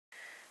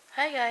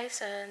Hi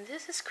guys, and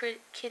this is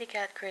Kitty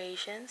Cat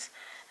Creations,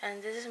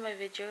 and this is my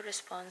video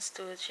response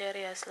to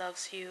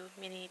Jeriaslovesyou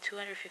mini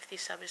 250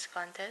 subs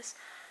contest,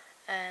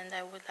 and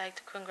I would like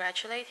to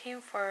congratulate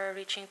him for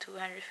reaching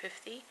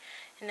 250,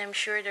 and I'm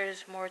sure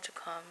there's more to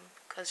come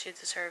because you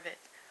deserve it.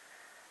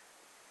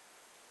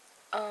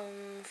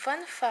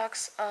 Fun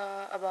facts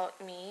about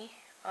me.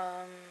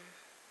 I'm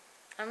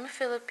a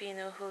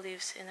Filipino who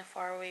lives in a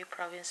faraway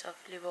province of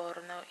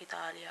Livorno,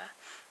 Italia.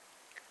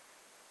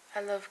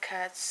 I love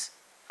cats,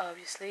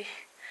 obviously.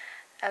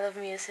 I love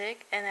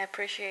music and I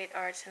appreciate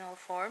arts in all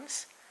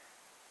forms.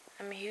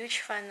 I'm a huge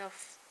fan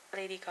of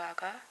Lady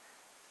Gaga.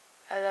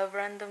 I love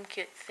random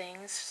cute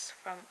things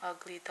from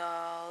ugly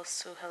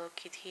dolls to Hello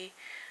Kitty,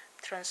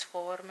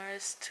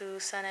 Transformers to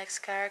Sun X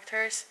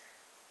characters.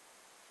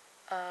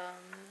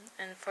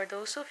 And for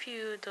those of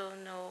you who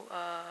don't know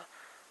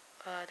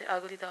the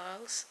ugly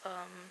dolls,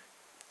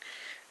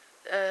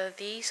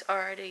 these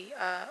are the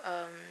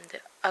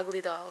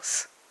ugly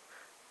dolls,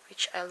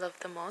 which I love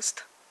the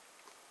most.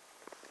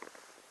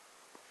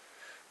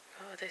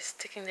 Oh, they're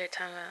sticking their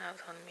tongue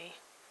out on me.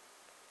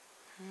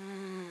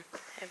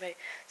 Anyway,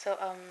 so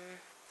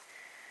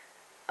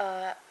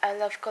I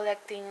love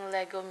collecting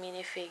Lego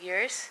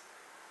minifigures,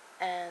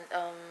 and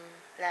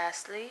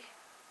lastly,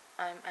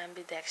 I'm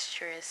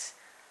ambidextrous.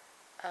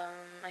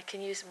 I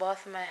can use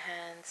both my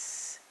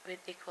hands with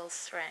equal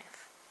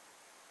strength.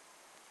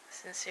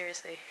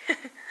 Sincerely.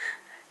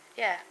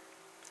 Yeah.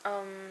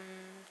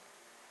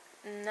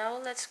 Now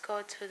let's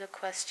go to the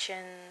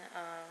question.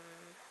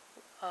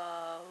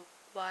 Uh,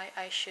 why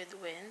I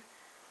should win.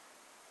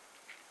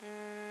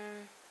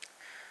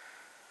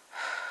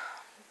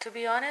 To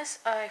be honest,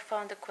 I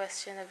found the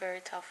question a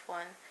very tough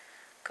one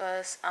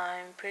because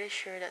I'm pretty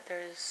sure that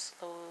there's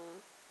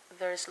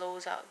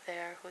loads out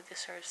there who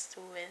deserves to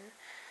win.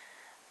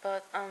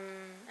 But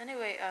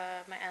anyway,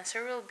 my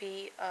answer will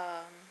be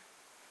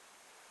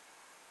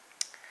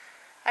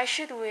I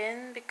should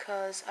win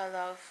because I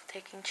love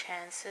taking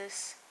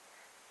chances.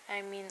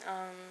 I mean,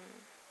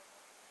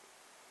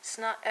 it's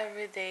not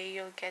every day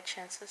you'll get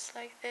chances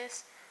like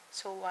this,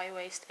 so why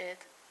waste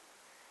it?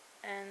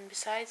 And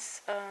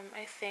besides,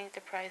 I think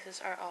the prices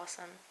are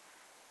awesome.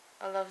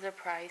 I love the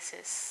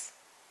prices.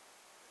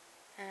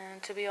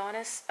 And to be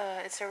honest,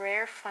 it's a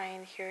rare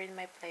find here in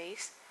my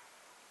place,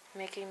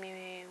 making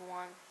me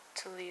want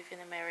to live in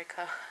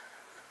America.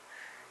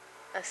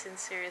 As in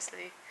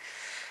seriously.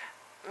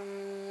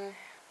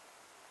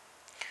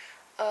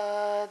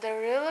 The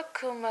real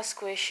Akuma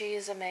squishy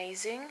is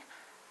amazing.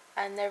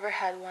 I never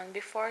had one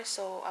before,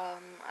 so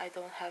I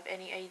don't have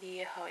any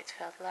idea how it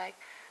felt like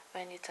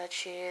when you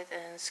touch it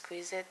and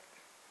squeeze it.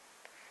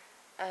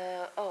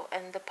 Oh,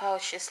 and the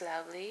pouch is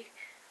lovely.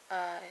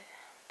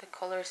 The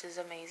colors is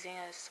amazing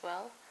as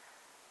well.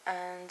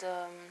 And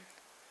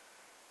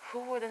who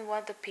wouldn't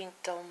want the pink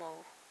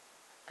domo?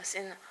 As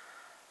in,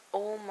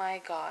 oh my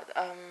god.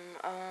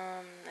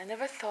 I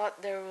never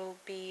thought there will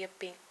be a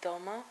pink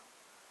domo.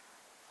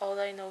 All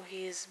I know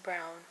he is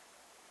brown.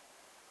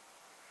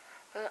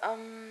 Well,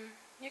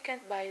 you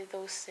can't buy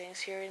those things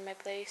here in my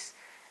place.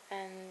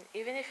 And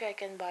even if I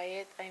can buy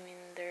it, I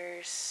mean,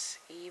 there's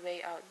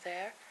eBay out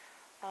there.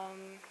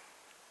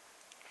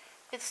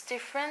 It's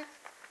different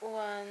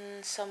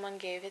when someone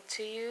gave it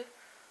to you,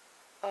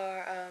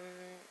 or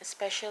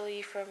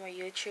especially from a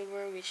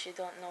YouTuber which you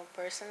don't know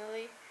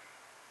personally.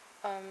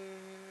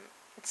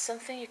 It's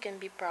something you can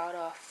be proud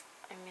of.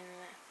 I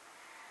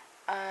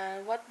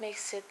mean, what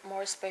makes it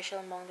more special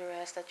among the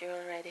rest that you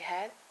already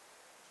had?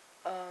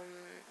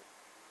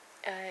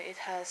 It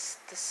has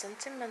the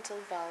sentimental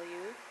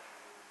value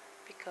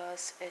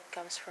because it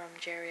comes from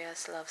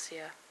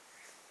Jeriaslovesyou.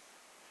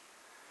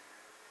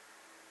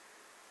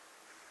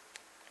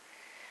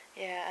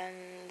 Yeah,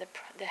 and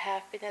the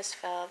happiness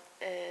felt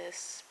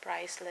is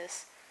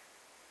priceless.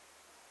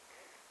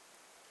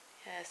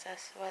 Yes,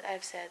 that's what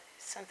I've said.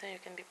 It's something you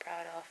can be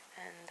proud of,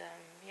 and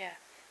yeah.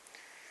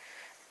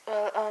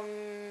 Well,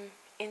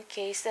 in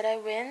case that I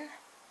win,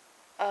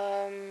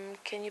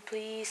 can you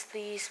please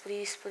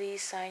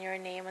sign your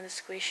name on the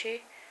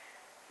squishy?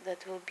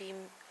 That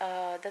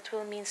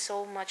will mean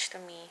so much to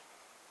me.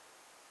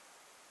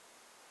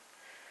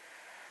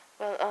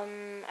 Well,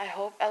 I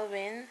hope I'll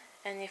win,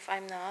 and if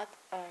I'm not,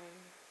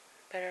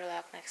 better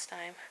luck next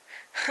time.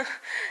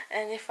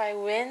 And if I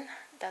win,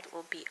 that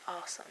will be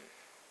awesome.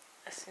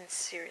 As in,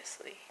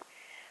 seriously.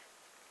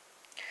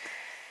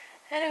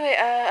 Anyway,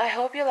 I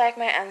hope you like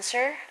my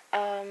answer.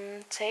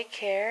 Take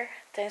care.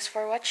 Thanks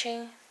for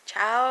watching.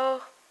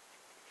 Ciao.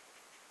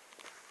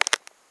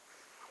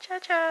 Ciao,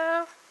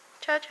 ciao.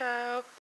 Ciao, ciao.